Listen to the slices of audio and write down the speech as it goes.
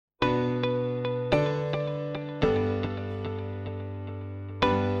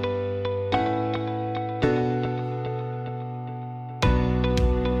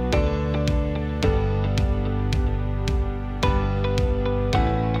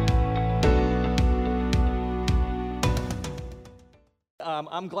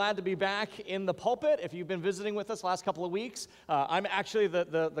I'm glad to be back in the pulpit. If you've been visiting with us the last couple of weeks, I'm actually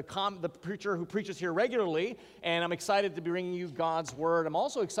the preacher who preaches here regularly, and I'm excited to be bringing you God's Word. I'm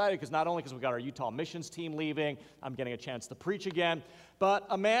also excited not only because we've got our Utah missions team leaving, I'm getting a chance to preach again, but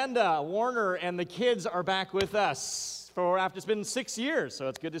Amanda Warner and the kids are back with us after it's been 6 years, so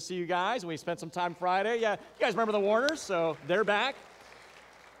it's good to see you guys. We spent some time Friday. Yeah, you guys remember the Warners, so they're back.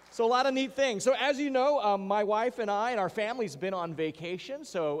 So a lot of neat things. So as you know, my wife and I and our family's been on vacation.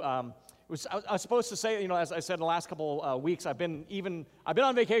 So I was supposed to say, as I said in the last couple weeks, I've been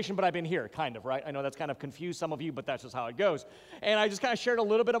on vacation, but I've been here, kind of, right? I know that's kind of confused some of you, but that's just how it goes. And I just kind of shared a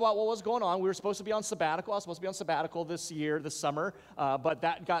little bit about what was going on. We were supposed to be on sabbatical. I was supposed to be on sabbatical this summer, but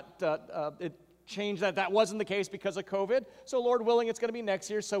that got it changed. That wasn't the case because of COVID. So Lord willing, it's going to be next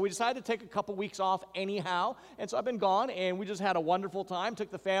year. So we decided to take a couple weeks off anyhow. And so I've been gone, and we just had a wonderful time.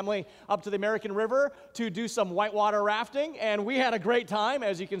 Took the family up to the American River to do some whitewater rafting, and we had a great time,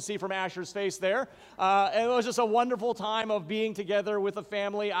 as you can see from Asher's face there. And it was just a wonderful time of being together with a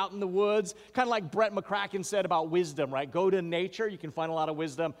family out in the woods, kind of like Brett McCracken said about wisdom, right? Go to nature, you can find a lot of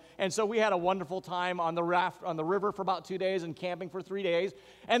wisdom. And so we had a wonderful time on the river for about 2 days and camping for 3 days.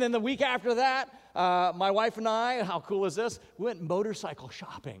 And then the week after that, my wife and I, how cool is this? We went motorcycle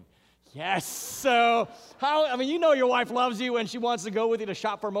shopping. Yes. So, your wife loves you when she wants to go with you to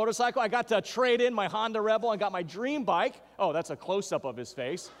shop for a motorcycle. I got to trade in my Honda Rebel and got my dream bike. Oh, that's a close-up of his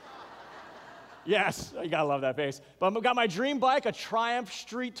face. Yes, you gotta love that face. But I've got my dream bike, a Triumph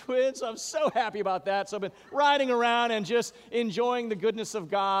Street Twin, so I'm so happy about that. So I've been riding around and just enjoying the goodness of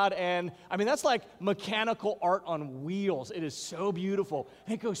God. And that's like mechanical art on wheels. It is so beautiful.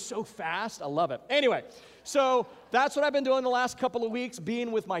 And it goes so fast. I love it. Anyway, so that's what I've been doing the last couple of weeks,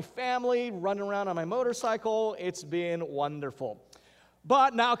 being with my family, running around on my motorcycle. It's been wonderful.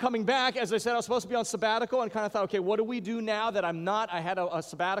 But now coming back, as I said, I was supposed to be on sabbatical and kind of thought, okay, what do we do now that I'm not? I had a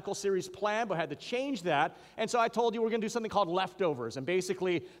sabbatical series planned, but I had to change that. And so I told you we're going to do something called Leftovers. And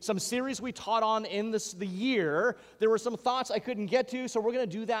basically, some series we taught on in the year, there were some thoughts I couldn't get to, so we're going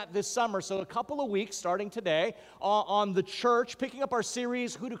to do that this summer. So a couple of weeks, starting today, on the church, picking up our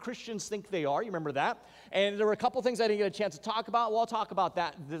series, Who Do Christians Think They Are? You remember that? And there were a couple things I didn't get a chance to talk about. Well, I'll talk about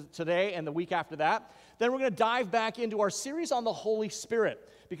that today and the week after that. Then we're going to dive back into our series on the Holy Spirit,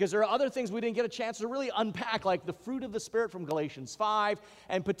 because there are other things we didn't get a chance to really unpack, like the fruit of the Spirit from Galatians 5,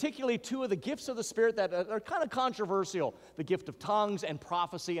 and particularly 2 of the gifts of the Spirit that are kind of controversial, the gift of tongues and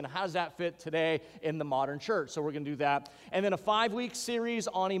prophecy, and how does that fit today in the modern church. So we're going to do that. And then a 5-week series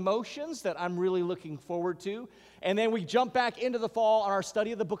on emotions that I'm really looking forward to. And then we jump back into the fall on our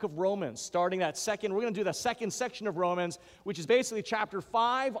study of the book of Romans, starting we're going to do the second section of Romans, which is basically chapter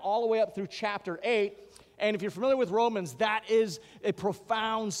 5 all the way up through chapter 8. And if you're familiar with Romans, that is a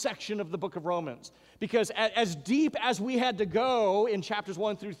profound section of the book of Romans. Because as deep as we had to go in chapters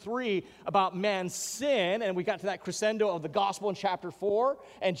 1 through 3 about man's sin, and we got to that crescendo of the gospel in chapter 4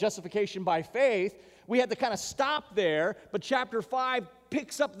 and justification by faith, we had to kind of stop there. But chapter 5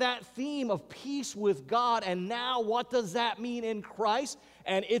 picks up that theme of peace with God, and now what does that mean in Christ?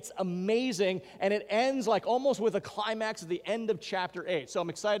 And it's amazing, and it ends like almost with a climax at the end of chapter 8. So I'm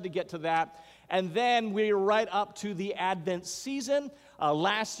excited to get to that. And then we're right up to the Advent season.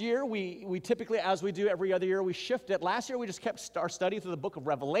 Last year, we typically, as we do every other year, we shift it. Last year, we just kept our study through the book of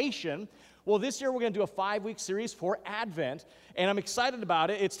Revelation. Well, this year, we're going to do a 5-week series for Advent, and I'm excited about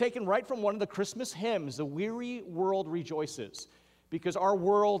it. It's taken right from one of the Christmas hymns, The Weary World Rejoices, because our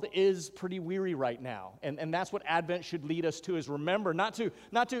world is pretty weary right now. And that's what Advent should lead us to, is remember, not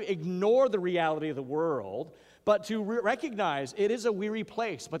to ignore the reality of the world, but to recognize it is a weary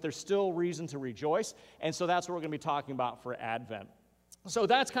place, but there's still reason to rejoice. And so that's what we're going to be talking about for Advent. So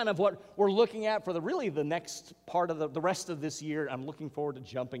that's kind of what we're looking at for the next part of the rest of this year. I'm looking forward to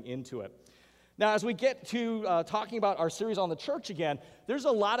jumping into it. Now, as we get to talking about our series on the church again, there's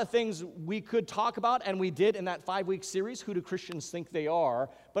a lot of things we could talk about, and we did in that 5-week series, Who Do Christians Think They Are?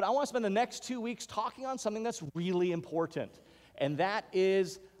 But I want to spend the next 2 weeks talking on something that's really important, and that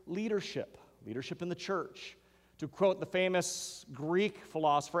is leadership in the church. To quote the famous Greek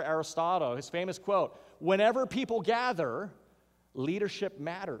philosopher Aristotle, his famous quote, "Whenever people gather, leadership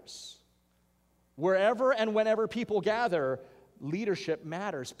matters." Wherever and whenever people gather, leadership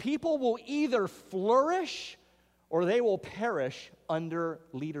matters. People will either flourish or they will perish under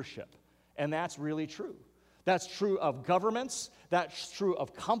leadership. And that's really true. That's true of governments, that's true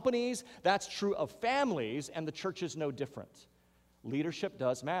of companies, that's true of families, and the church is no different. Leadership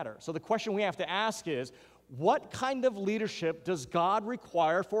does matter. So the question we have to ask is, what kind of leadership does God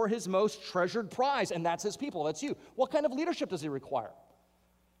require for his most treasured prize? And that's his people, that's you. What kind of leadership does he require?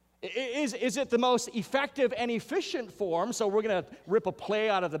 Is it the most effective and efficient form? So we're going to rip a play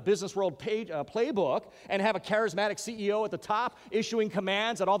out of the Business World playbook and have a charismatic CEO at the top issuing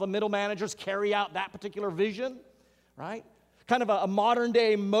commands that all the middle managers carry out that particular vision, right? Kind of a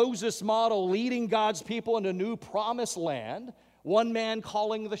modern-day Moses model leading God's people into a new promised land, one man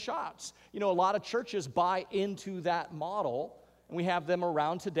calling the shots. You know, a lot of churches buy into that model, and we have them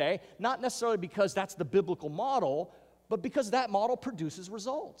around today, not necessarily because that's the biblical model, but because that model produces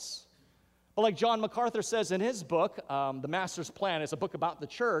results. But like John MacArthur says in his book, The Master's Plan, it's a book about the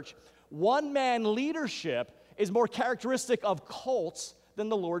church, one-man leadership is more characteristic of cults than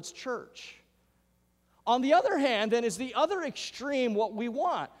the Lord's church. On the other hand, then, is the other extreme what we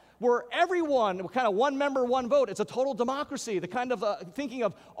want, where everyone, kind of one member, one vote, it's a total democracy, the kind of thinking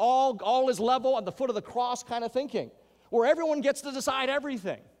of all is level at the foot of the cross kind of thinking, where everyone gets to decide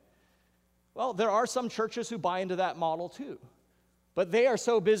everything. Well, there are some churches who buy into that model too. But they are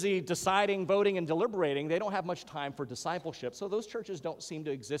so busy deciding, voting, and deliberating, they don't have much time for discipleship. So those churches don't seem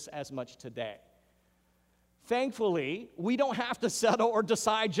to exist as much today. Thankfully, we don't have to settle or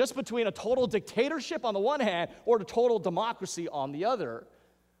decide just between a total dictatorship on the one hand or a total democracy on the other.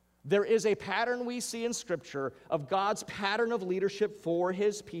 There is a pattern we see in Scripture of God's pattern of leadership for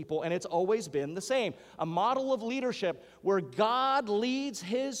His people, and it's always been the same. A model of leadership where God leads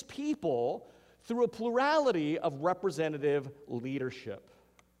His people through a plurality of representative leadership.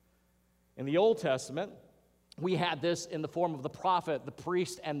 In the Old Testament, we had this in the form of the prophet, the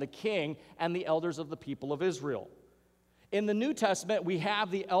priest, and the king, and the elders of the people of Israel. In the New Testament, we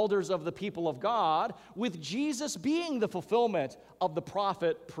have the elders of the people of God, with Jesus being the fulfillment of the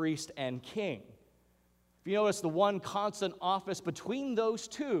prophet, priest, and king. If you notice, the one constant office between those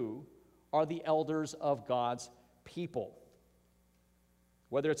two are the elders of God's people.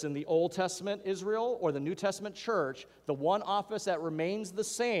 Whether it's in the Old Testament Israel or the New Testament church, the one office that remains the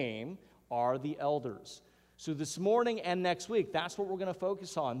same are the elders. So this morning and next week, that's what we're going to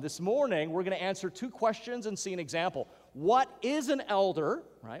focus on. This morning, we're going to answer two questions and see an example. What is an elder,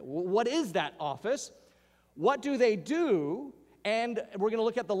 right? What is that office? What do they do? And we're going to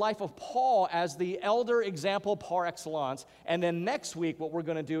look at the life of Paul as the elder example par excellence. And then next week, what we're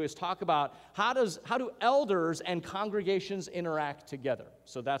going to do is talk about how do elders and congregations interact together.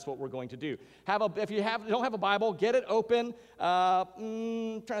 So that's what we're going to do. If you don't have a Bible, get it open.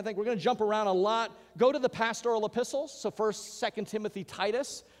 Trying to think, we're going to jump around a lot. Go to the pastoral epistles, so 1st, 2nd Timothy,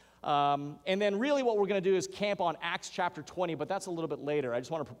 Titus. And then really what we're going to do is camp on Acts chapter 20, but that's a little bit later. I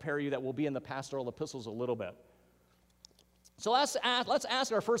just want to prepare you that we'll be in the pastoral epistles a little bit. So let's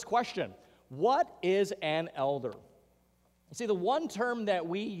ask our first question. What is an elder? You see, the one term that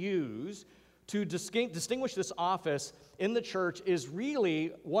we use to distinguish this office in the church is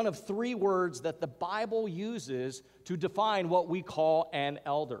really one of three words that the Bible uses to define what we call an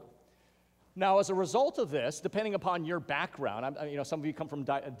elder. Now, as a result of this, depending upon your background, some of you come from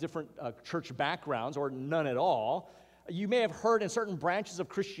different church backgrounds or none at all, you may have heard in certain branches of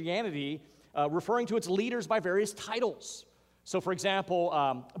Christianity referring to its leaders by various titles. So, for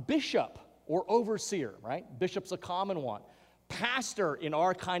example, bishop or overseer, right? Bishop's a common one. Pastor in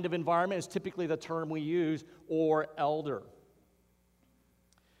our kind of environment is typically the term we use, or elder.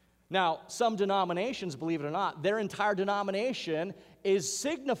 Now, some denominations, believe it or not, their entire denomination is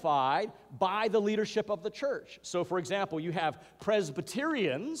signified by the leadership of the church. So, for example, you have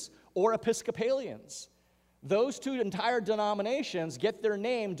Presbyterians or Episcopalians. Those two entire denominations get their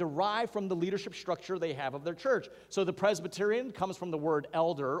name derived from the leadership structure they have of their church. So the Presbyterian comes from the word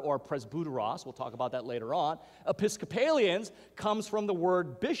elder or presbyteros. We'll talk about that later on. Episcopalians comes from the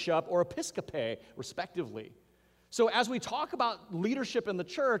word bishop or episcope, respectively. So as we talk about leadership in the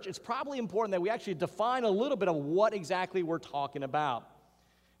church, it's probably important that we actually define a little bit of what exactly we're talking about.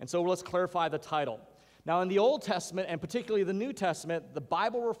 And so let's clarify the title. Now, in the Old Testament, and particularly the New Testament, the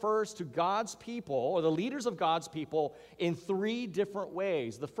Bible refers to God's people, or the leaders of God's people, in three different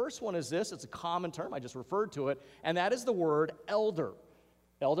ways. The first one is this. It's a common term. I just referred to it, and that is the word elder.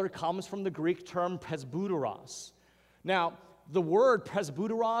 Elder comes from the Greek term presbyteros. Now, the word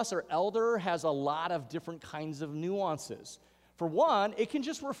presbyteros or elder has a lot of different kinds of nuances. For one, it can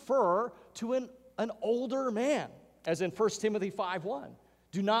just refer to an older man, as in 1 Timothy 5:1.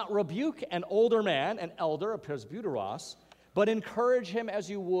 Do not rebuke an older man, an elder, a presbyteros, but encourage him as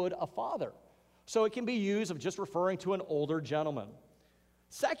you would a father. So it can be used of just referring to an older gentleman.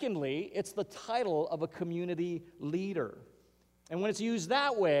 Secondly, it's the title of a community leader. And when it's used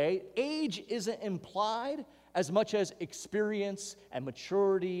that way, age isn't implied as much as experience and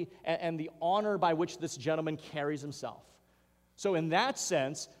maturity and the honor by which this gentleman carries himself. So in that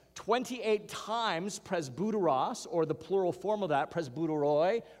sense, 28 times presbyteros, or the plural form of that,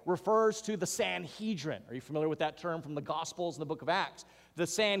 presbyteroi, refers to the Sanhedrin. Are you familiar with that term from the Gospels and the book of Acts? The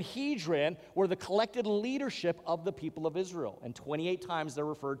Sanhedrin were the collected leadership of the people of Israel, and 28 times they're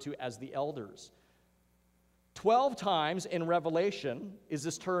referred to as the elders. 12 times in Revelation is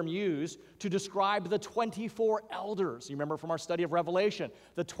this term used to describe the 24 elders. You remember from our study of Revelation,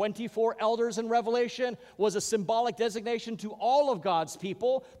 the 24 elders in Revelation was a symbolic designation to all of God's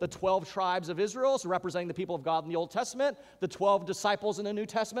people, the 12 tribes of Israel, so representing the people of God in the Old Testament, the 12 disciples in the New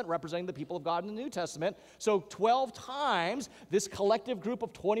Testament, representing the people of God in the New Testament. So 12 times this collective group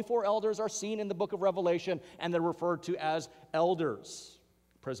of 24 elders are seen in the book of Revelation, and they're referred to as elders,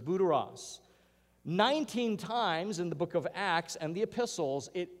 presbyteros. 19 times in the book of Acts and the epistles,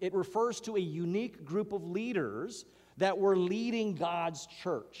 it refers to a unique group of leaders that were leading God's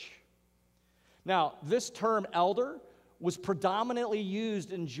church. Now, this term elder was predominantly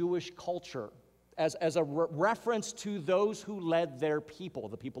used in Jewish culture as a reference to those who led their people,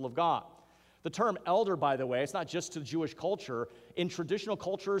 the people of God. The term elder, by the way, it's not just to Jewish culture. In traditional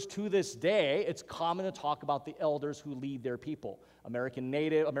cultures to this day, it's common to talk about the elders who lead their people. American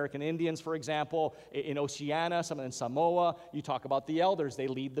Indians, for example, in Oceania, some in Samoa, you talk about the elders, they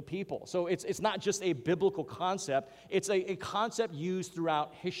lead the people. So it's not just a biblical concept, it's a concept used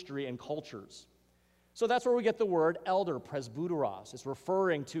throughout history and cultures. So that's where we get the word elder, presbyteros. It's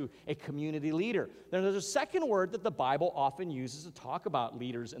referring to a community leader. Then there's a second word that the Bible often uses to talk about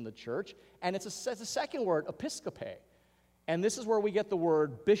leaders in the church, and it's a second word, episcope. And this is where we get the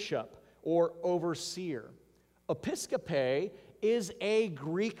word bishop or overseer. Episcope is a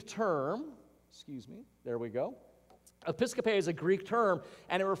Greek term. There we go. Episcope is a Greek term,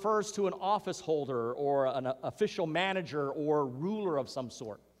 and it refers to an office holder or an official manager or ruler of some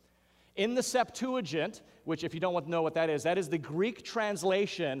sort. In the Septuagint, which if you don't know what that is the Greek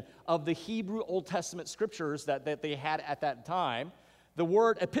translation of the Hebrew Old Testament scriptures that they had at that time. The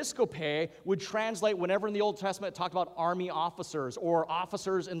word episcope would translate whenever in the Old Testament it talked about army officers or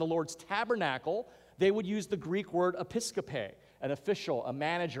officers in the Lord's tabernacle, they would use the Greek word episcope, an official, a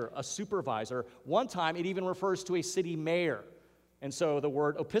manager, a supervisor. One time it even refers to a city mayor. And so the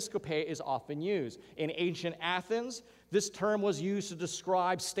word episcope is often used. In ancient Athens, this term was used to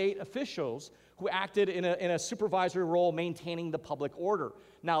describe state officials who acted in a supervisory role maintaining the public order.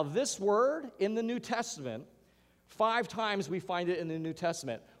 Now, this word in the New Testament, 5 times we find it in the New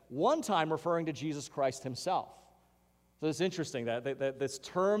Testament, one time referring to Jesus Christ himself. So it's interesting that this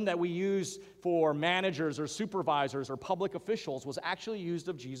term that we use for managers or supervisors or public officials was actually used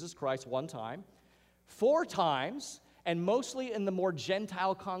of Jesus Christ one time. 4 times, and mostly in the more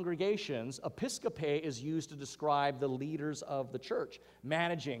Gentile congregations, episcope is used to describe the leaders of the church,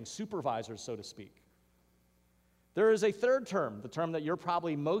 managing, supervisors, so to speak. There is a third term, the term that you're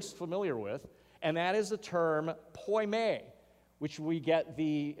probably most familiar with, and that is the term poime, which we get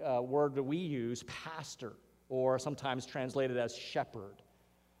the word that we use, pastor, or sometimes translated as shepherd.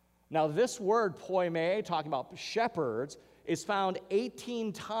 Now, this word poime, talking about shepherds, is found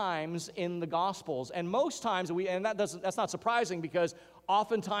 18 times in the Gospels, and most times that's not surprising because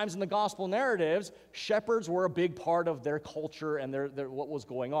oftentimes in the Gospel narratives, shepherds were a big part of their culture and their what was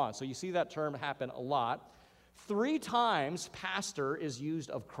going on. So you see that term happen a lot. 3 times pastor is used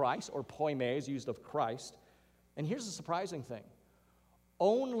of Christ, or poime is used of Christ. And here's the surprising thing.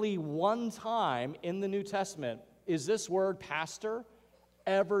 Only 1 time in the New Testament is this word pastor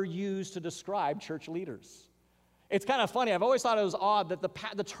ever used to describe church leaders. It's kind of funny. I've always thought it was odd that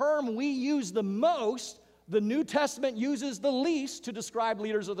the term we use the most, the New Testament uses the least to describe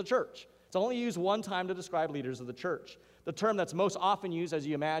leaders of the church. It's only used 1 time to describe leaders of the church. The term that's most often used, as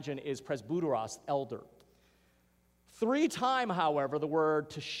you imagine, is presbyteros, elder. 3 times, however, the word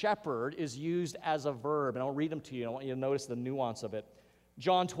to shepherd is used as a verb, and I'll read them to you. I want you to notice the nuance of it.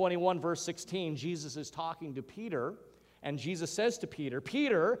 John 21, verse 16, Jesus is talking to Peter, and Jesus says to Peter,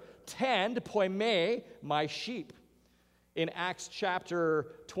 "Peter, tend poime my sheep." In Acts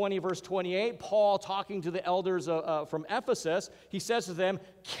chapter 20, verse 28, Paul, talking to the elders from Ephesus, he says to them,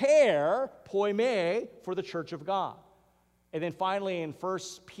 "Care poime for the church of God." And then finally in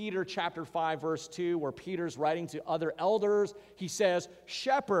 1 Peter chapter 5, verse 2, where Peter's writing to other elders, he says,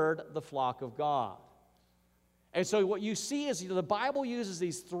 "Shepherd the flock of God." And so what you see is the Bible uses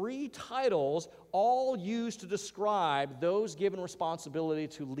these 3 titles, all used to describe those given responsibility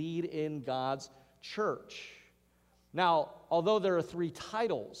to lead in God's church. Now, although there are 3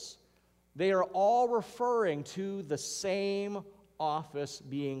 titles, they are all referring to the same office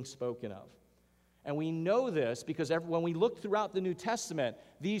being spoken of. And we know this because when we look throughout the New Testament,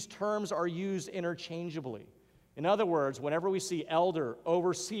 these terms are used interchangeably. In other words, whenever we see elder,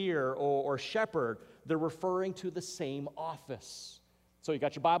 overseer, or shepherd, they're referring to the same office. So you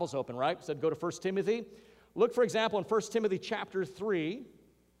got your Bibles open, right? I said go to 1 Timothy. Look, for example, in 1 Timothy chapter 3.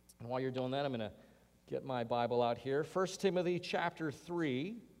 And while you're doing that, I'm going to get my Bible out here. 1 Timothy chapter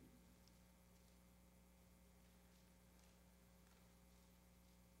 3.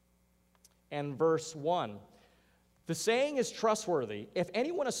 And verse 1. The saying is trustworthy. If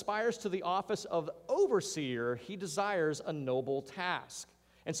anyone aspires to the office of overseer, he desires a noble task.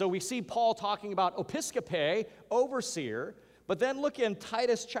 And so we see Paul talking about episkope, overseer, but then look in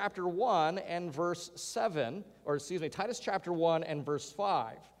Titus chapter 1 and verse 7, or excuse me, Titus chapter 1 and verse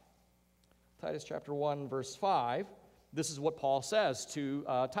 5. Titus chapter 1, verse 5, this is what Paul says to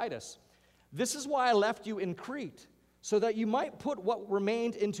Titus. This is why I left you in Crete, so that you might put what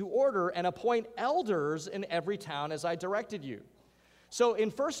remained into order and appoint elders in every town as I directed you. So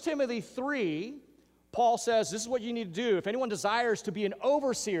in 1 Timothy 3, Paul says this is what you need to do. If anyone desires to be an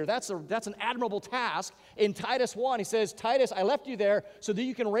overseer, that's an admirable task. In Titus 1, he says, Titus, I left you there so that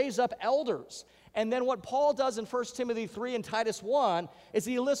you can raise up elders. And then what Paul does in 1 Timothy 3 and Titus 1 is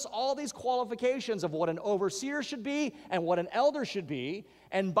he lists all these qualifications of what an overseer should be and what an elder should be.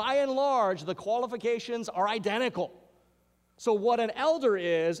 And by and large, the qualifications are identical. So what an elder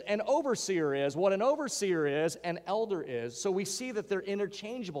is, an overseer is. What an overseer is, an elder is. So we see that they're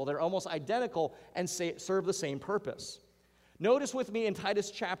interchangeable. They're almost identical and serve the same purpose. Notice with me in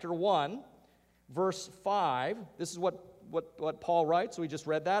Titus chapter 1, verse 5. This is what Paul writes. We just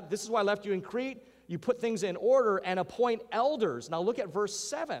read that. This is why I left you in Crete. You put things in order and appoint elders. Now look at verse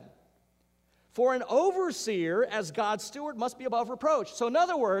 7. For an overseer as God's steward must be above reproach. So in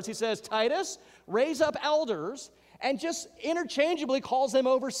other words, he says, Titus, raise up elders, and just interchangeably calls them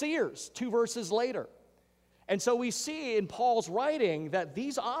overseers 2 verses later. And so we see in Paul's writing that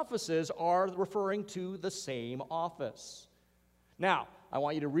these offices are referring to the same office. Now, I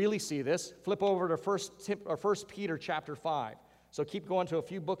want you to really see this. Flip over to 1 Peter chapter 5. So keep going to a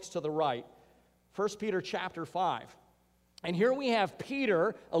few books to the right. 1 Peter chapter 5. And here we have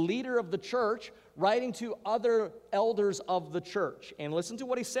Peter, a leader of the church, writing to other elders of the church. And listen to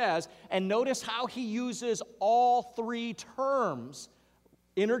what he says, and notice how he uses all 3 terms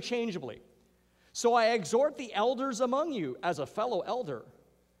interchangeably. So I exhort the elders among you as a fellow elder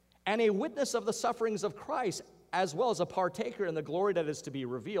and a witness of the sufferings of Christ, as well as a partaker in the glory that is to be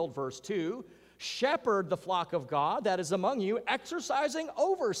revealed. Verse 2, shepherd the flock of God that is among you, exercising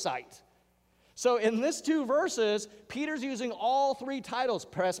oversight. So in these 2 verses, Peter's using all 3 titles,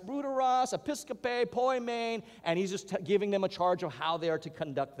 presbyteros, episkope, poimen, and he's just giving them a charge of how they are to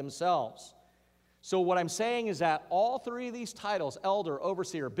conduct themselves. So what I'm saying is that all 3 of these titles, elder,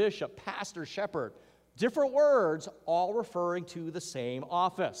 overseer, bishop, pastor, shepherd, different words, all referring to the same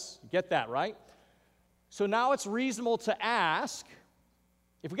office. You get that, right? So now it's reasonable to ask,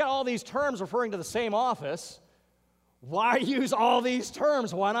 if we got all these terms referring to the same office, why use all these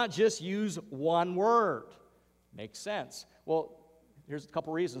terms? Why not just use one word? Makes sense. Well, here's a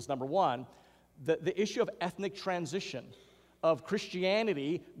couple reasons. Number one, the issue of ethnic transition, of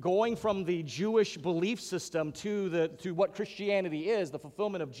Christianity going from the Jewish belief system to what Christianity is, the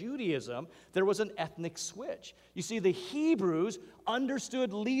fulfillment of Judaism, there was an ethnic switch. You see, the Hebrews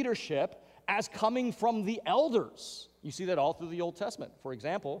understood leadership as coming from the elders. You see that all through the Old Testament. For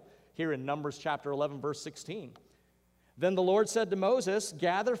example, here in Numbers chapter 11, verse 16. Then the Lord said to Moses,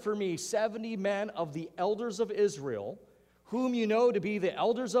 gather for me 70 men of the elders of Israel, whom you know to be the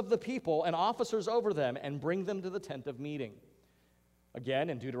elders of the people and officers over them, and bring them to the tent of meeting.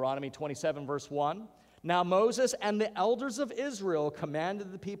 Again, in Deuteronomy 27, verse 1, now Moses and the elders of Israel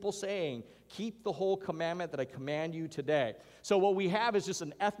commanded the people, saying, keep the whole commandment that I command you today. So what we have is just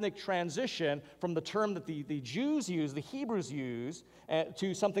an ethnic transition from the term that the Jews use, the Hebrews use,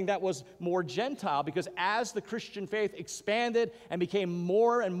 to something that was more Gentile, because as the Christian faith expanded and became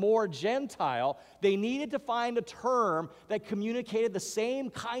more and more Gentile, they needed to find a term that communicated the same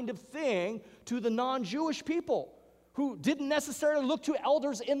kind of thing to the non-Jewish people, who didn't necessarily look to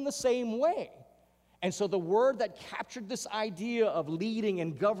elders in the same way. And so the word that captured this idea of leading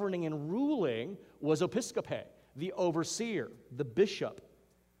and governing and ruling was episkope, the overseer, the bishop.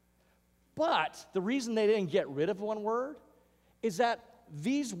 But the reason they didn't get rid of one word is that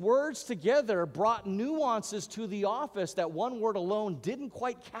these words together brought nuances to the office that one word alone didn't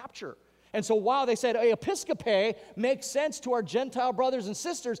quite capture. And so while they said, hey, episkope makes sense to our Gentile brothers and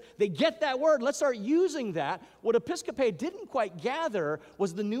sisters, they get that word, let's start using that. What episkope didn't quite gather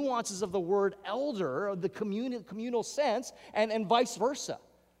was the nuances of the word elder, of the communal sense, and vice versa.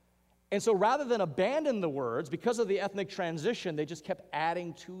 And so rather than abandon the words, because of the ethnic transition, they just kept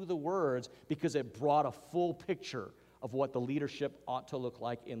adding to the words because it brought a full picture of what the leadership ought to look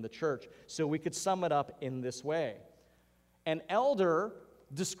like in the church. So we could sum it up in this way. An elder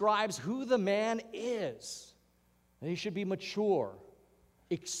describes who the man is. That he should be mature,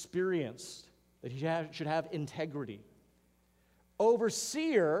 experienced, that he should have integrity.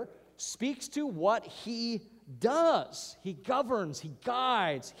 Overseer speaks to what he does. He governs, he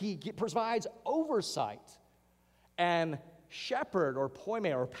guides, he provides oversight. And shepherd or poime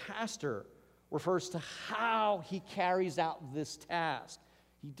or pastor refers to how he carries out this task.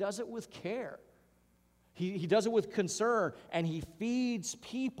 He does it with care. He does it with concern, and he feeds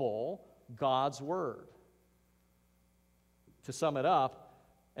people God's word. To sum it up,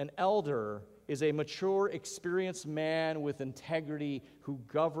 an elder is a mature, experienced man with integrity who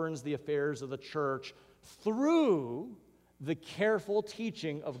governs the affairs of the church through the careful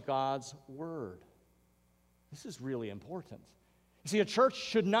teaching of God's word. This is really important. You see, a church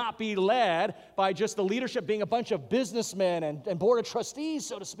should not be led by just the leadership being a bunch of businessmen and board of trustees,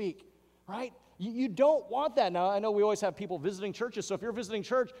 so to speak, right? You don't want that. Now, I know we always have people visiting churches, so if you're visiting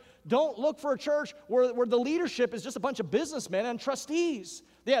church, don't look for a church where the leadership is just a bunch of businessmen and trustees.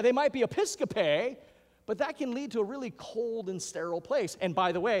 Yeah, they might be episcopae, but that can lead to a really cold and sterile place. And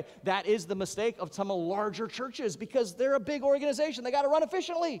by the way, that is the mistake of some larger churches because they're a big organization. They got to run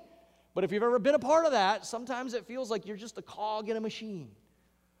efficiently. But if you've ever been a part of that, sometimes it feels like you're just a cog in a machine.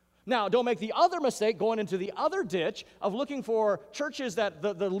 Now, don't make the other mistake going into the other ditch of looking for churches that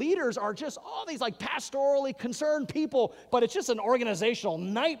the leaders are just all these like pastorally concerned people, but it's just an organizational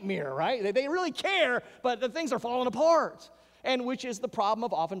nightmare, right? They really care, but the things are falling apart, and which is the problem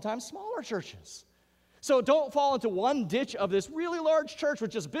of oftentimes smaller churches. So don't fall into one ditch of this really large church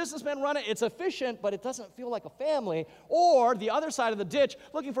with just businessmen run it. It's efficient, but it doesn't feel like a family. Or the other side of the ditch,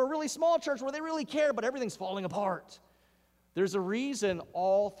 looking for a really small church where they really care, but everything's falling apart. There's a reason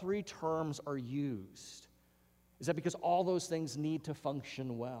all three terms are used. Is that because all those things need to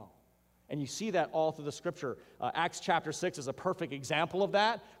function well? And you see that all through the scripture. Acts chapter 6 is a perfect example of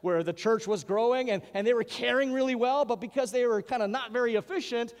that, where the church was growing and they were caring really well, but because they were kind of not very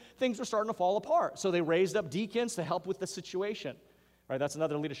efficient, things were starting to fall apart. So they raised up deacons to help with the situation. Right, that's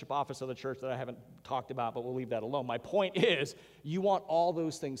another leadership office of the church that I haven't talked about, but we'll leave that alone. My point is, you want all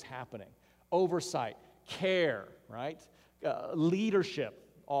those things happening. Oversight, care, right? Leadership,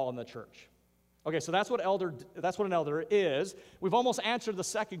 all in the church. Okay, so that's what an elder is. We've almost answered the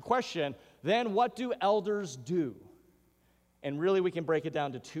second question. Then what do elders do? And really we can break it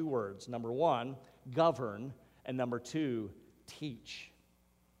down to two words. Number one, govern, and number two, teach.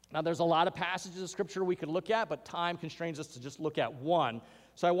 Now there's a lot of passages of scripture we could look at, but time constrains us to just look at one.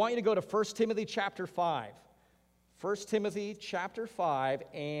 So I want you to go to 1 Timothy chapter 5. 1 Timothy chapter 5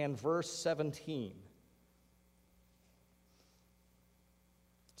 and verse 17.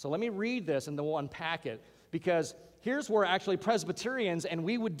 So let me read this and then we'll unpack it, because here's where actually Presbyterians and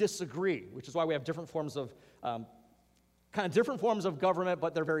we would disagree, which is why we have different forms of different forms of government,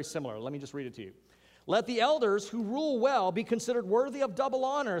 but they're very similar. Let me just read it to you. Let the elders who rule well be considered worthy of double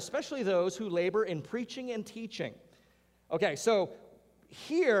honor, especially those who labor in preaching and teaching. Okay, so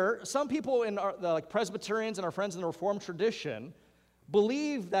here, some people in like Presbyterians and our friends in the Reformed tradition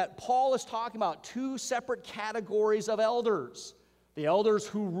believe that Paul is talking about two separate categories of elders. The elders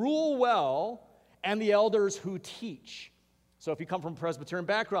who rule well, and the elders who teach. So if you come from a Presbyterian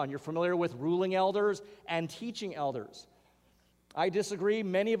background, you're familiar with ruling elders and teaching elders. I disagree.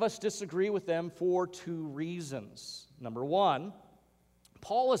 Many of us disagree with them for two reasons. Number one,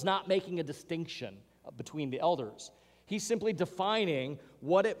 Paul is not making a distinction between the elders. He's simply defining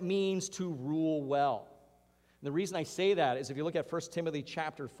what it means to rule well. And the reason I say that is if you look at 1 Timothy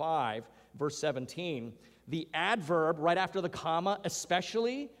chapter 5, verse 17, the adverb right after the comma,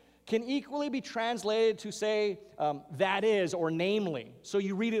 especially, can equally be translated to say, that is, or namely. So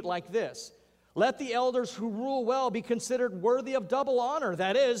you read it like this. Let the elders who rule well be considered worthy of double honor,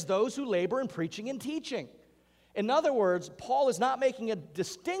 that is, those who labor in preaching and teaching. In other words, Paul is not making a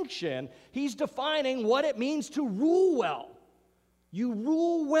distinction. He's defining what it means to rule well. You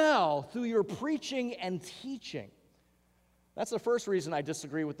rule well through your preaching and teaching. That's the first reason I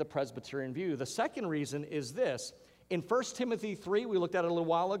disagree with the Presbyterian view. The second reason is this. In 1 Timothy 3, we looked at it a little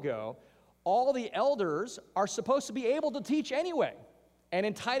while ago, all the elders are supposed to be able to teach anyway. And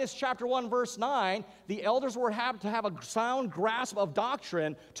in Titus chapter 1, verse 9, the elders were to have a sound grasp of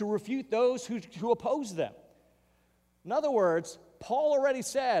doctrine to refute those who oppose them. In other words, Paul already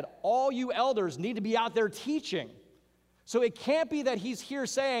said, all you elders need to be out there teaching. So it can't be that he's here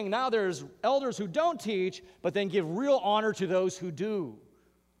saying, now there's elders who don't teach, but then give real honor to those who do.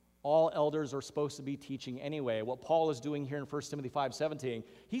 All elders are supposed to be teaching anyway. What Paul is doing here in 1 Timothy 5:17,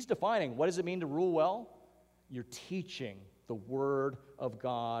 he's defining what does it mean to rule well? You're teaching the Word of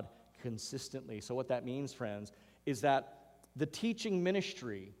God consistently. So what that means, friends, is that the teaching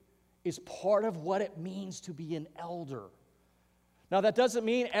ministry is part of what it means to be an elder. Now, that doesn't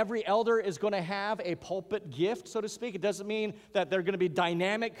mean every elder is going to have a pulpit gift, so to speak. It doesn't mean that they're going to be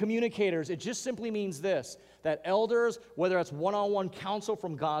dynamic communicators. It just simply means this, that elders, whether it's one-on-one counsel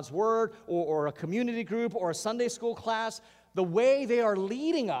from God's Word or a community group or a Sunday school class, the way they are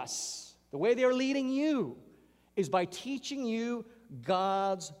leading us, the way they are leading you, is by teaching you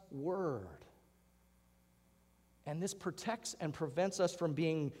God's Word. And this protects and prevents us from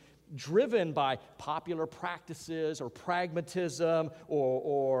being driven by popular practices or pragmatism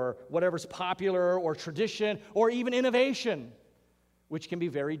or whatever's popular or tradition or even innovation, which can be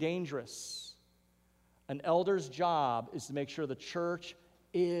very dangerous. An elder's job is to make sure the church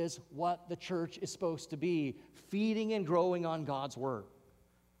is what the church is supposed to be, feeding and growing on God's Word.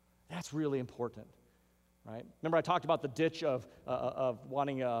 That's really important, right? Remember I talked about the ditch of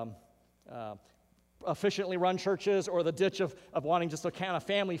wanting efficiently run churches or the ditch of wanting just a kind of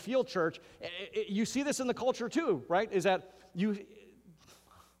family field church. You see this in the culture too, right? Is that you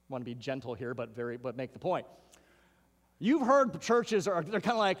want to be gentle here, but make the point. You've heard churches they're kind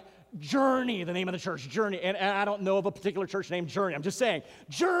of like Journey, the name of the church, Journey. And I don't know of a particular church named Journey. I'm just saying,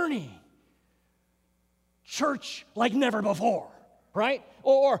 Journey. Church like never before, right?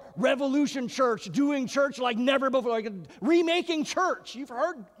 Or Revolution Church, doing church like never before, like remaking church. You've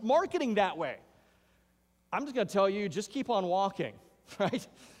heard marketing that way. I'm just going to tell you, just keep on walking, right?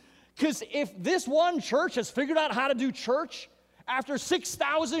 Because if this one church has figured out how to do church after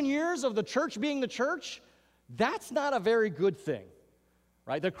 6,000 years of the church being the church, that's not a very good thing,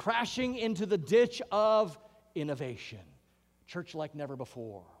 right? They're crashing into the ditch of innovation. Church like never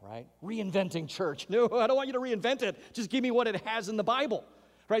before, right? Reinventing church. No, I don't want you to reinvent it. Just give me what it has in the Bible,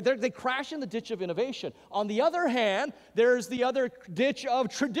 right? They crash in the ditch of innovation. On the other hand, there's the other ditch of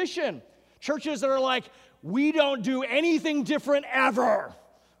tradition. Churches that are like, we don't do anything different ever,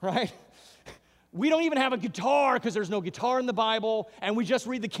 right? We don't even have a guitar because there's no guitar in the Bible, and we just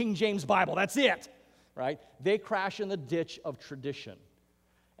read the King James Bible. That's it, right? They crash in the ditch of tradition.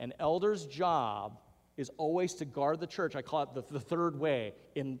 An elder's job is always to guard the church. I call it the third way,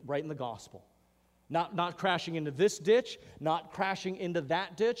 right in the gospel. Not crashing into this ditch, not crashing into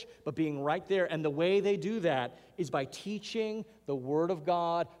that ditch, but being right there. And the way they do that is by teaching the Word of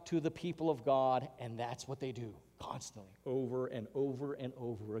God to the people of God, and that's what they do constantly, over and over and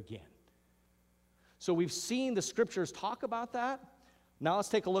over again. So we've seen the Scriptures talk about that. Now let's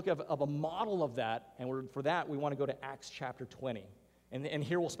take a look of a model of that, and for that we want to go to Acts chapter 20. And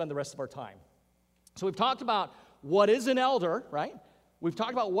here we'll spend the rest of our time. So we've talked about what is an elder, right? We've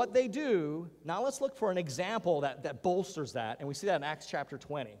talked about what they do. Now let's look for an example that bolsters that, and we see that in Acts chapter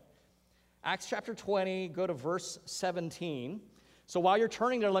 20. Acts chapter 20, go to verse 17. So while you're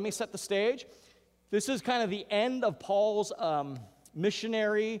turning there, let me set the stage. This is kind of the end of Paul's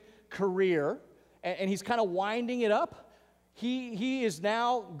missionary career, and he's kind of winding it up. He is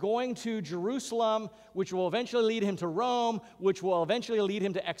now going to Jerusalem, which will eventually lead him to Rome, which will eventually lead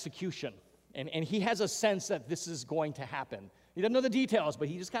him to execution. And he has a sense that this is going to happen. He doesn't know the details, but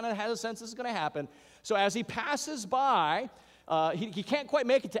he just kind of has a sense this is going to happen. So as he passes by, he can't quite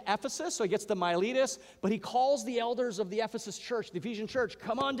make it to Ephesus, so he gets to Miletus, but he calls the elders of the Ephesus church, the Ephesian church,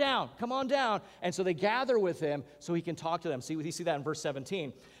 come on down. And so they gather with him so he can talk to them. You see that in verse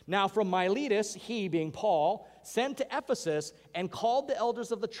 17. Now from Miletus, he, being Paul, sent to Ephesus and called the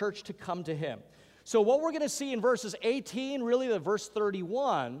elders of the church to come to him. So what we're going to see in verses 18, really to verse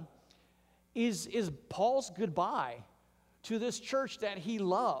 31, is Paul's goodbye to this church that he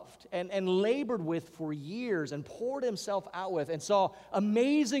loved and labored with for years and poured himself out with and saw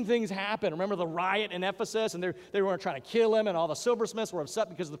amazing things happen. Remember the riot in Ephesus, and they were trying to kill him, and all the silversmiths were upset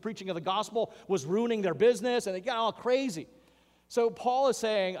because the preaching of the gospel was ruining their business, and they got all crazy. So Paul is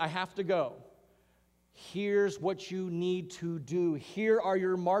saying, I have to go. Here's what you need to do. Here are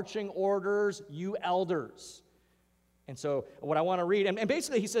your marching orders, you elders. And so what I want to read, and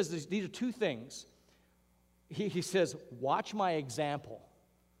basically he says these are two things. He says, watch my example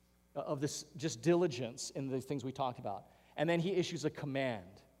of this just diligence in the things we talked about. And then he issues a command,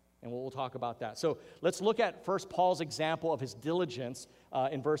 and we'll talk about that. So let's look at first Paul's example of his diligence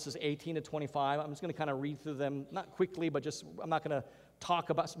in verses 18 to 25. I'm just going to kind of read through them, not quickly, but just, I'm not going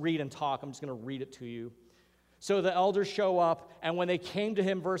to read and talk. I'm just going to read it to you. So the elders show up, and when they came to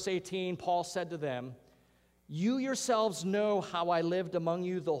him, verse 18, Paul said to them, you yourselves know how I lived among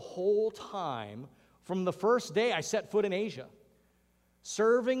you the whole time from the first day I set foot in Asia,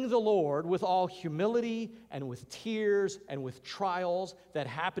 serving the Lord with all humility and with tears and with trials that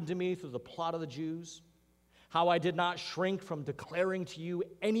happened to me through the plot of the Jews, how I did not shrink from declaring to you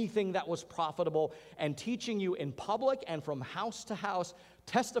anything that was profitable and teaching you in public and from house to house,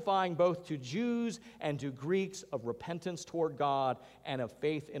 testifying both to Jews and to Greeks of repentance toward God and of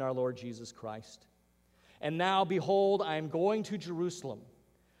faith in our Lord Jesus Christ. And now, behold, I am going to Jerusalem,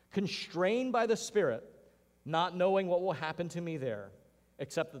 constrained by the Spirit, not knowing what will happen to me there,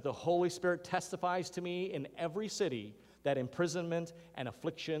 except that the Holy Spirit testifies to me in every city that imprisonment and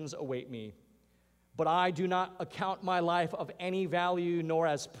afflictions await me. But I do not account my life of any value, nor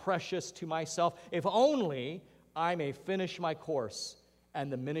as precious to myself, if only I may finish my course and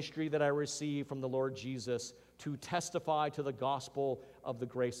the ministry that I receive from the Lord Jesus to testify to the gospel of the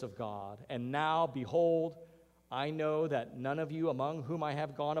grace of God. And now, behold, I know that none of you among whom I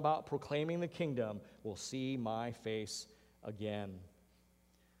have gone about proclaiming the kingdom will see my face again.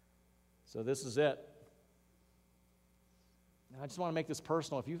 So this is it. Now, I just want to make this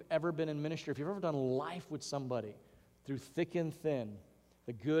personal. If you've ever been in ministry, if you've ever done life with somebody through thick and thin,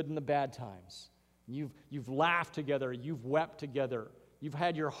 the good and the bad times, you've laughed together, you've wept together, you've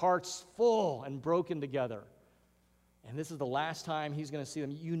had your hearts full and broken together, and this is the last time he's going to see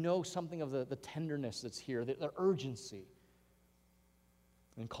them, you know something of the tenderness that's here, the urgency.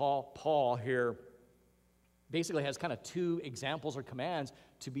 And Paul here basically has kind of two examples or commands: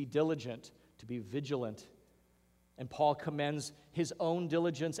 to be diligent, to be vigilant. And Paul commends his own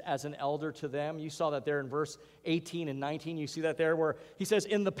diligence as an elder to them. You saw that there in verse 18 and 19. You see that there where he says,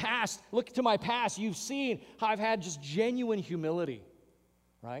 in the past, look to my past, you've seen how I've had just genuine humility,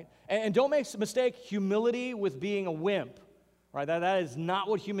 right? And don't make a mistake, humility with being a wimp, right? That is not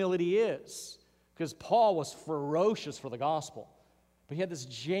what humility is, because Paul was ferocious for the gospel. But he had this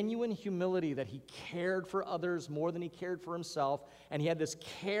genuine humility that he cared for others more than he cared for himself, and he had this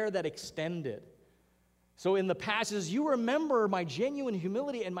care that extended. So in the past, as you remember my genuine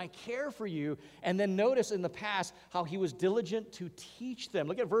humility and my care for you, and then notice in the past how he was diligent to teach them.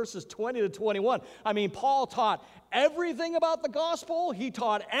 Look at verses 20 to 21. I mean, Paul taught everything about the gospel. He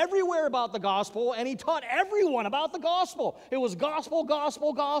taught everywhere about the gospel, and he taught everyone about the gospel. It was gospel,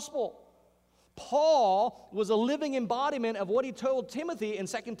 gospel, gospel. Paul was a living embodiment of what he told Timothy in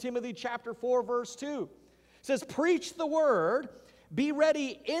 2 Timothy chapter 4, verse 2. It says, preach the word, be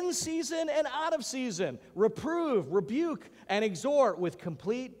ready in season and out of season. Reprove, rebuke, and exhort with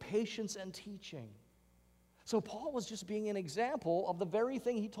complete patience and teaching. So Paul was just being an example of the very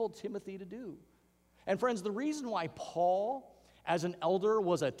thing he told Timothy to do. And friends, the reason why Paul, as an elder,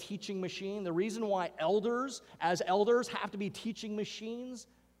 was a teaching machine, the reason why elders, as elders, have to be teaching machines,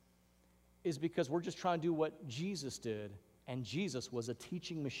 is because we're just trying to do what Jesus did, and Jesus was a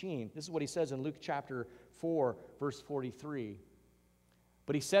teaching machine. This is what he says in Luke chapter 4, verse 43.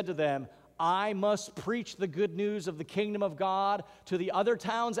 But he said to them, I must preach the good news of the kingdom of God to the other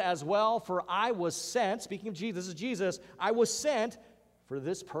towns as well, for I was sent, speaking of Jesus, this is Jesus, I was sent for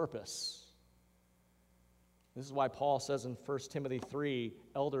this purpose. This is why Paul says in 1 Timothy 3,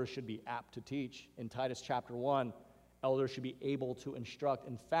 elders should be apt to teach. In Titus chapter 1, elders should be able to instruct.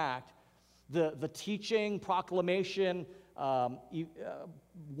 In fact, the teaching, proclamation,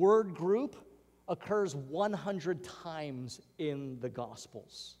 word group occurs 100 times in the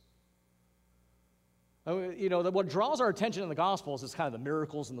Gospels. You know, what draws our attention in the Gospels is kind of the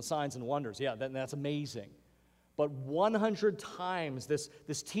miracles and the signs and wonders. Yeah, that's amazing. But 100 times this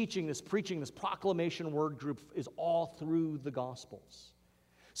teaching, this preaching, this proclamation word group is all through the Gospels.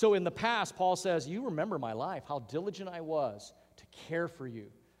 So in the past, Paul says, you remember my life, how diligent I was to care for you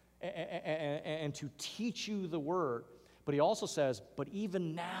and to teach you the word. But he also says, but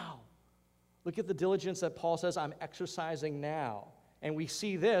even now, look at the diligence that Paul says I'm exercising now. And we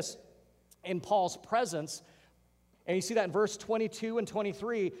see this in Paul's presence. And you see that in verse 22 and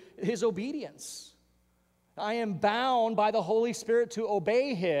 23, his obedience. I am bound by the Holy Spirit to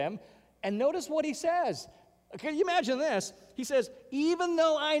obey him. And notice what he says. Can you imagine this? He says, even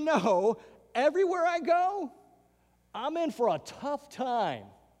though I know everywhere I go, I'm in for a tough time.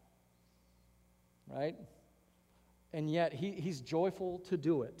 Right? And yet he's joyful to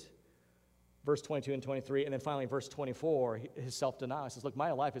do it. Verse 22 and 23, and then finally verse 24, his self-denial. He says, look,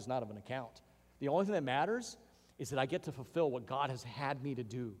 my life is not of an account. The only thing that matters is that I get to fulfill what God has had me to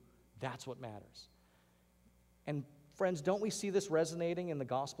do. That's what matters. And friends, don't we see this resonating in the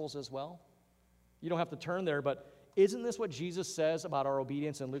Gospels as well? You don't have to turn there, but isn't this what Jesus says about our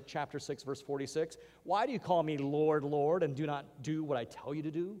obedience in Luke chapter 6, verse 46? Why do you call me Lord, Lord, and do not do what I tell you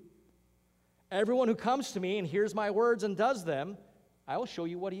to do? Everyone who comes to me and hears my words and does them, I will show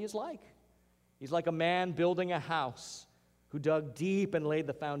you what he is like. He's like a man building a house who dug deep and laid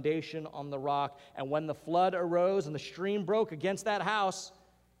the foundation on the rock. And when the flood arose and the stream broke against that house,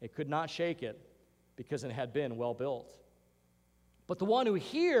 it could not shake it, because it had been well built. But the one who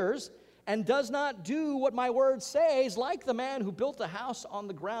hears and does not do what my word says, like the man who built a house on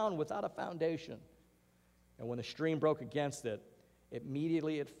the ground without a foundation. And when the stream broke against it,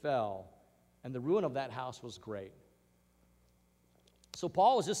 immediately it fell, and the ruin of that house was great. So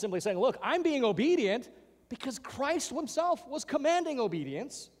Paul is just simply saying, look, I'm being obedient because Christ himself was commanding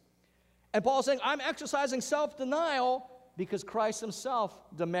obedience. And Paul is saying, I'm exercising self-denial because Christ himself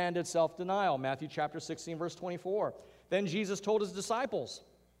demanded self-denial. Matthew chapter 16, verse 24. Then Jesus told his disciples,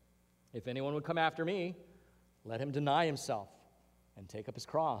 if anyone would come after me, let him deny himself and take up his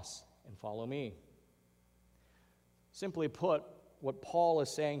cross and follow me. Simply put, what Paul is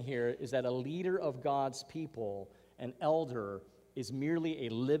saying here is that a leader of God's people, an elder, is merely a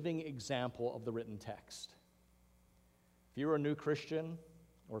living example of the written text. If you're a new Christian,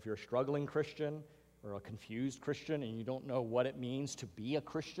 or if you're a struggling Christian, or a confused Christian, and you don't know what it means to be a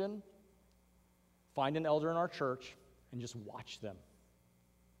Christian, find an elder in our church and just watch them.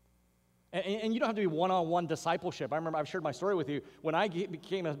 And you don't have to be one-on-one discipleship. I remember I've shared my story with you. When I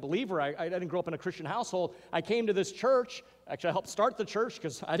became a believer, I didn't grow up in a Christian household. I came to this church. Actually, I helped start the church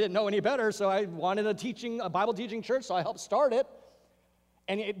because I didn't know any better, so I wanted a Bible teaching church, so I helped start it.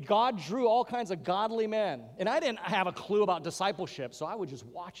 And God drew all kinds of godly men. And I didn't have a clue about discipleship, so I would just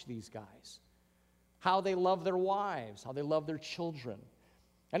watch these guys. How they love their wives, how they love their children.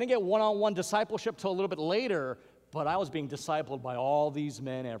 I didn't get one-on-one discipleship till a little bit later, but I was being discipled by all these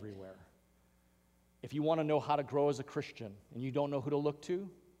men everywhere. If you want to know how to grow as a Christian and you don't know who to look to,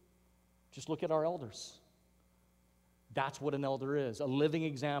 just look at our elders. That's what an elder is, a living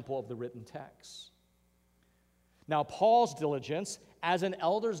example of the written text. Now, Paul's diligence, as an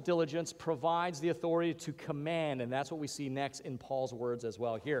elder's diligence, provides the authority to command, and that's what we see next in Paul's words as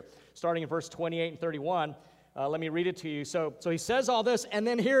well here. Starting in verse 28 and 31, let me read it to you. So he says all this, and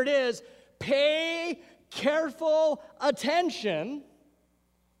then here it is, pay careful attention.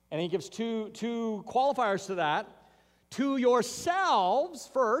 And he gives two qualifiers to that. To yourselves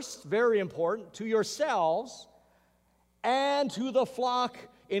first, very important, to yourselves, and to the flock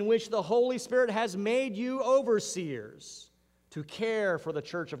in which the Holy Spirit has made you overseers, to care for the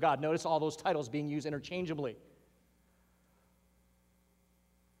church of God. Notice all those titles being used interchangeably.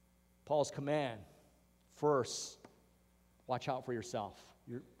 Paul's command, first, watch out for yourself.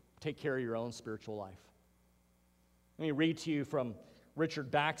 Take care of your own spiritual life. Let me read to you from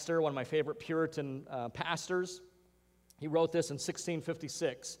Richard Baxter, one of my favorite Puritan pastors. He wrote this in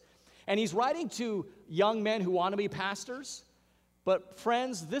 1656. And he's writing to young men who want to be pastors. But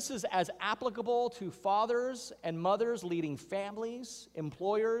friends, this is as applicable to fathers and mothers leading families,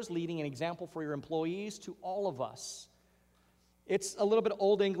 employers leading an example for your employees, to all of us. It's a little bit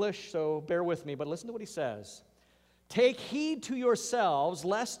old English, so bear with me, but listen to what he says. Take heed to yourselves,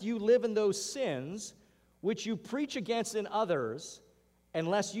 lest you live in those sins which you preach against in others,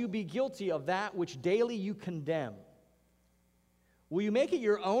 unless you be guilty of that which daily you condemn. Will you make it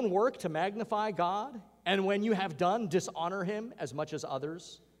your own work to magnify God, and when you have done, dishonor him as much as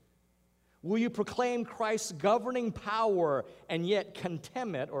others? Will you proclaim Christ's governing power and yet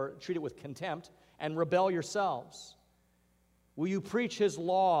contemn it, or treat it with contempt, and rebel yourselves? Will you preach his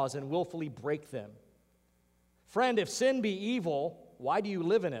laws and willfully break them? Friend, if sin be evil, why do you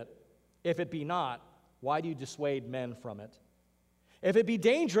live in it? If it be not, why do you dissuade men from it? If it be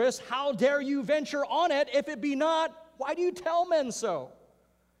dangerous, how dare you venture on it? If it be not, why do you tell men so?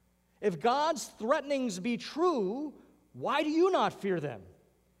 If God's threatenings be true, why do you not fear them?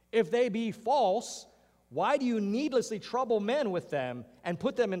 If they be false, why do you needlessly trouble men with them and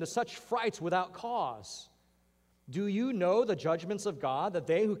put them into such frights without cause? Do you know the judgments of God, that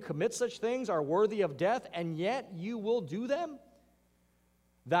they who commit such things are worthy of death, and yet you will do them?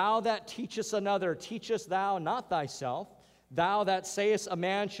 Thou that teachest another, teachest thou not thyself? Thou that sayest a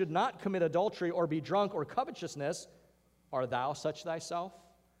man should not commit adultery or be drunk or covetousness, art thou such thyself?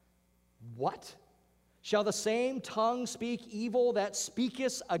 What? Shall the same tongue speak evil that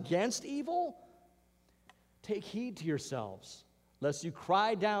speaketh against evil? Take heed to yourselves, lest you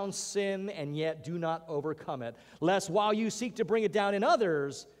cry down sin and yet do not overcome it, lest while you seek to bring it down in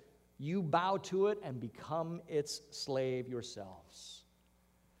others, you bow to it and become its slave yourselves.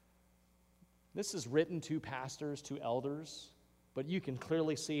 This is written to pastors, to elders, but you can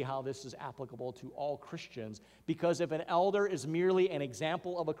clearly see how this is applicable to all Christians, because if an elder is merely an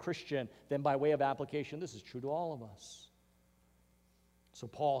example of a Christian, then by way of application, this is true to all of us. So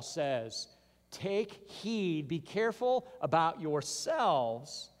Paul says, take heed, be careful about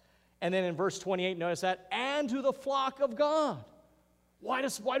yourselves And then in verse 28, notice that, and to the flock of God. Why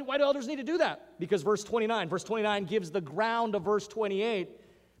do elders need to do that? Because verse 29 gives the ground of verse 28,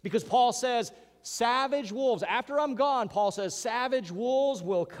 because Paul says, savage wolves, after I'm gone, Paul says, savage wolves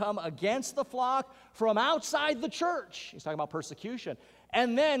will come against the flock from outside the church. He's talking about persecution.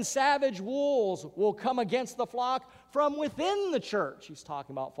 And then savage wolves will come against the flock from within the church. He's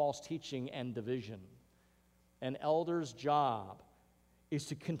talking about false teaching and division. An elder's job is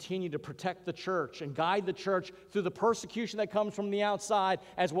to continue to protect the church and guide the church through the persecution that comes from the outside,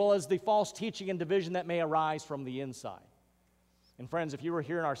 as well as the false teaching and division that may arise from the inside. And friends, if you were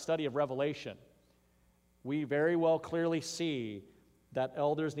here in our study of Revelation, we very well clearly see that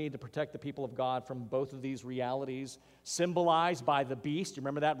elders need to protect the people of God from both of these realities, symbolized by the beast. You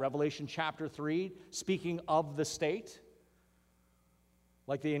remember that, Revelation chapter 3, speaking of the state?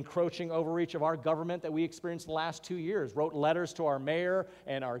 Like the encroaching overreach of our government that we experienced the last 2 years, wrote letters to our mayor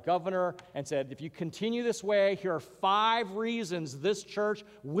and our governor and said, if you continue this way, here are 5 reasons this church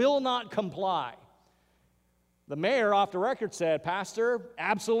will not comply. The mayor, off the record, said, Pastor,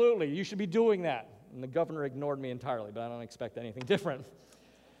 absolutely, you should be doing that. And the governor ignored me entirely, but I don't expect anything different.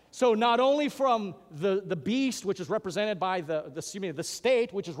 So not only from the beast, which is represented by the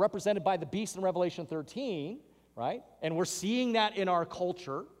state, which is represented by the beast in Revelation 13, right? And we're seeing that in our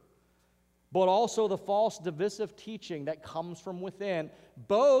culture, but also the false divisive teaching that comes from within,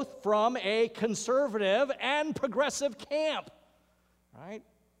 both from a conservative and progressive camp, right?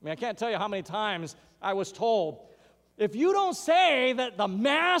 I mean, I can't tell you how many times I was told, if you don't say that the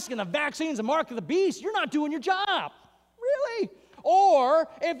mask and the vaccine is a mark of the beast, you're not doing your job. Really? Or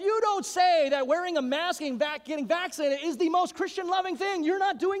if you don't say that wearing a mask and getting vaccinated is the most Christian-loving thing, you're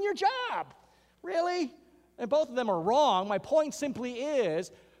not doing your job. Really? And both of them are wrong. My point simply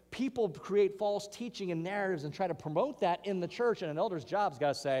is, people create false teaching and narratives and try to promote that in the church, and an elder's job's got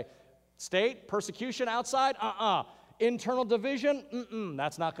to say, state, persecution outside, internal division,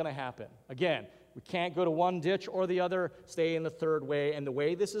 that's not going to happen. Again, we can't go to one ditch or the other, stay in the third way, and the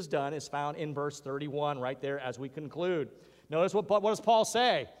way this is done is found in verse 31 right there as we conclude. Notice what does Paul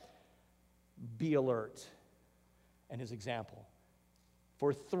say? Be alert. And his example.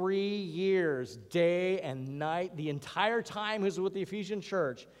 For 3 years, day and night, the entire time he was with the Ephesian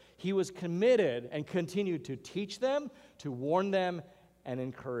church, he was committed and continued to teach them, to warn them, and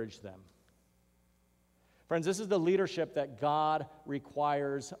encourage them. Friends, this is the leadership that God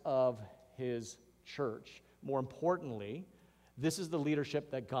requires of his church. More importantly, this is the leadership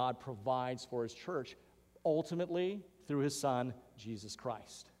that God provides for his church, ultimately through his Son, Jesus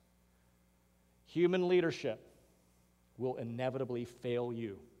Christ. Human leadership will inevitably fail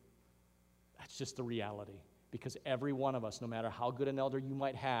you. That's just the reality. Because every one of us, no matter how good an elder you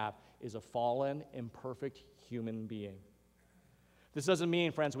might have, is a fallen, imperfect human being. This doesn't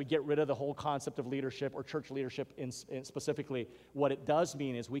mean, friends, we get rid of the whole concept of leadership or church leadership in specifically. What it does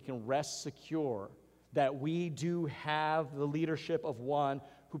mean is we can rest secure that we do have the leadership of one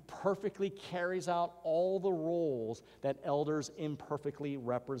who perfectly carries out all the roles that elders imperfectly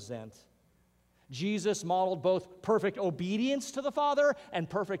represent. Jesus modeled both perfect obedience to the Father and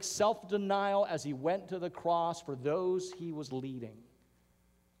perfect self-denial as he went to the cross for those he was leading.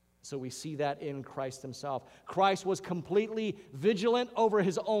 So we see that in Christ himself. Christ was completely vigilant over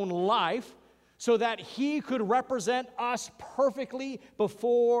his own life so that he could represent us perfectly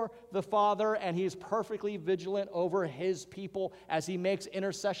before the Father, and he is perfectly vigilant over his people as he makes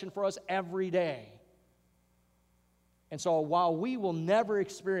intercession for us every day. And so while we will never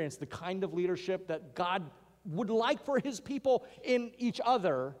experience the kind of leadership that God would like for his people in each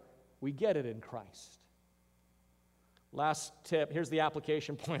other, we get it in Christ. Last tip, here's the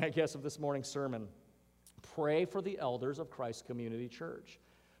application point, I guess, of this morning's sermon. Pray for the elders of Christ Community Church.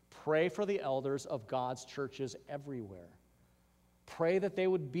 Pray for the elders of God's churches everywhere. Pray that they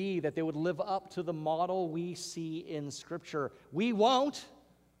would live up to the model we see in Scripture. We won't,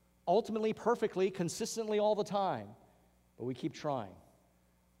 ultimately, perfectly, consistently all the time, but we keep trying.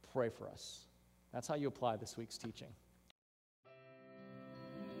 Pray for us. That's how you apply this week's teaching.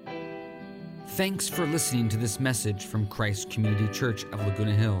 Thanks for listening to this message from Christ Community Church of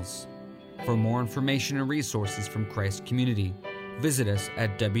Laguna Hills. For more information and resources from Christ Community, visit us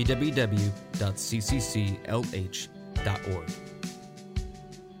at www.ccclh.org.